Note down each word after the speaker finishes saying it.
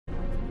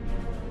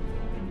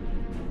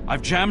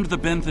I've jammed the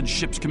Benthen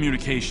ship's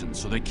communications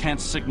so they can't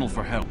signal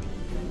for help.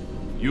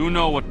 You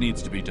know what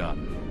needs to be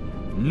done.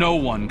 No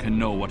one can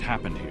know what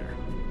happened here.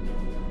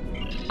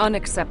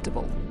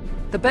 Unacceptable.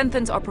 The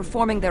Benthens are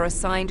performing their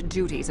assigned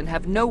duties and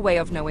have no way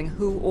of knowing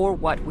who or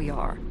what we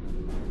are.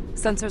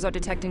 Sensors are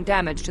detecting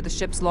damage to the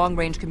ship's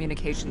long-range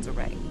communications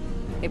array.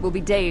 It will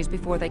be days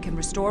before they can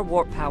restore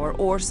warp power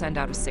or send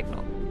out a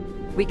signal.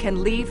 We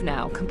can leave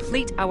now,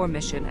 complete our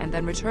mission, and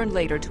then return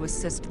later to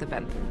assist the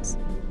Benthens.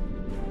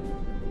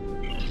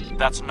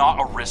 That's not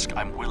a risk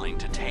I'm willing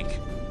to take.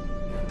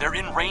 They're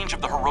in range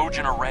of the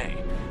Hirogen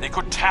array. They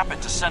could tap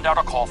it to send out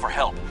a call for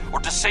help, or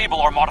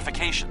disable our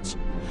modifications.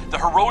 The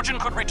Hirogen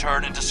could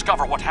return and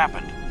discover what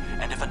happened.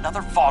 And if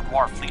another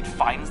Vaadwaur fleet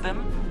finds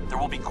them, there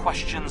will be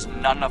questions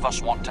none of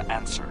us want to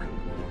answer.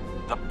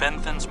 The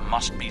Benthens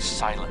must be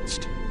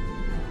silenced.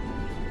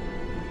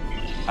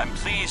 I'm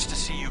pleased to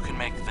see you can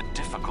make the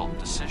difficult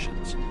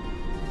decisions.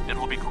 It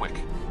will be quick.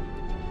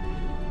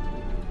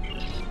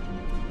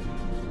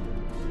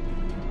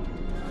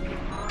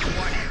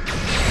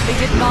 They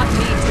did not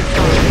need to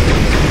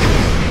die.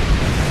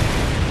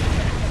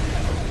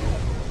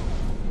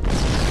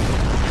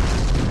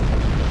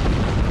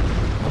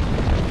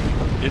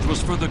 It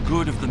was for the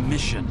good of the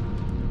mission.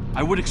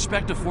 I would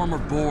expect a former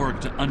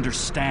Borg to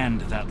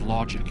understand that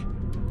logic.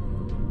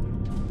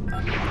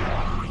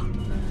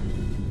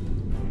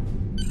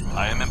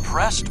 I am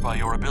impressed by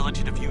your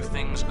ability to view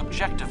things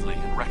objectively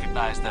and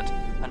recognize that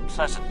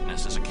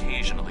unpleasantness is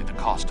occasionally the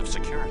cost of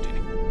security.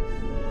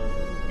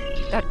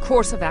 That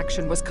course of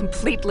action was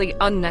completely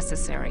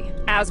unnecessary,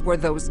 as were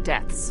those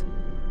deaths.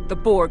 The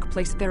Borg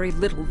placed very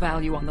little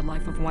value on the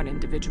life of one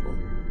individual.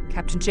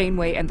 Captain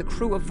Janeway and the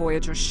crew of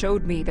Voyager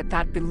showed me that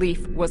that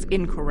belief was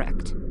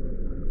incorrect.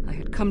 I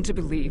had come to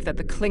believe that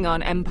the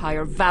Klingon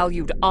Empire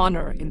valued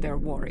honor in their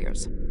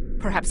warriors.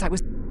 Perhaps I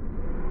was...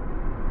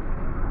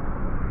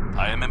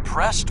 I am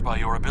impressed by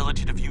your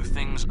ability to view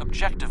things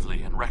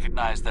objectively and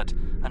recognize that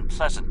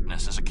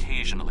unpleasantness is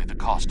occasionally the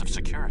cost of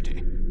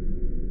security.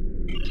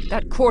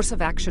 That course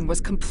of action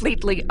was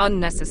completely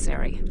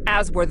unnecessary,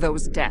 as were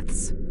those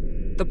deaths.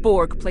 The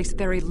Borg placed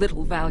very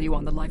little value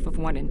on the life of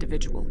one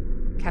individual.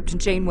 Captain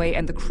Janeway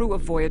and the crew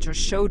of Voyager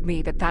showed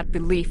me that that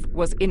belief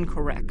was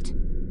incorrect.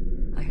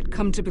 I had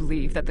come to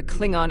believe that the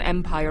Klingon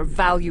Empire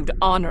valued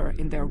honor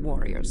in their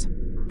warriors.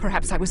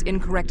 Perhaps I was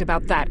incorrect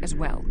about that as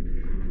well.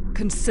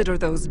 Consider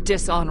those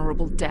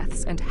dishonorable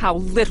deaths and how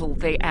little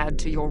they add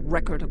to your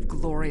record of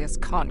glorious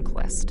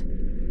conquest.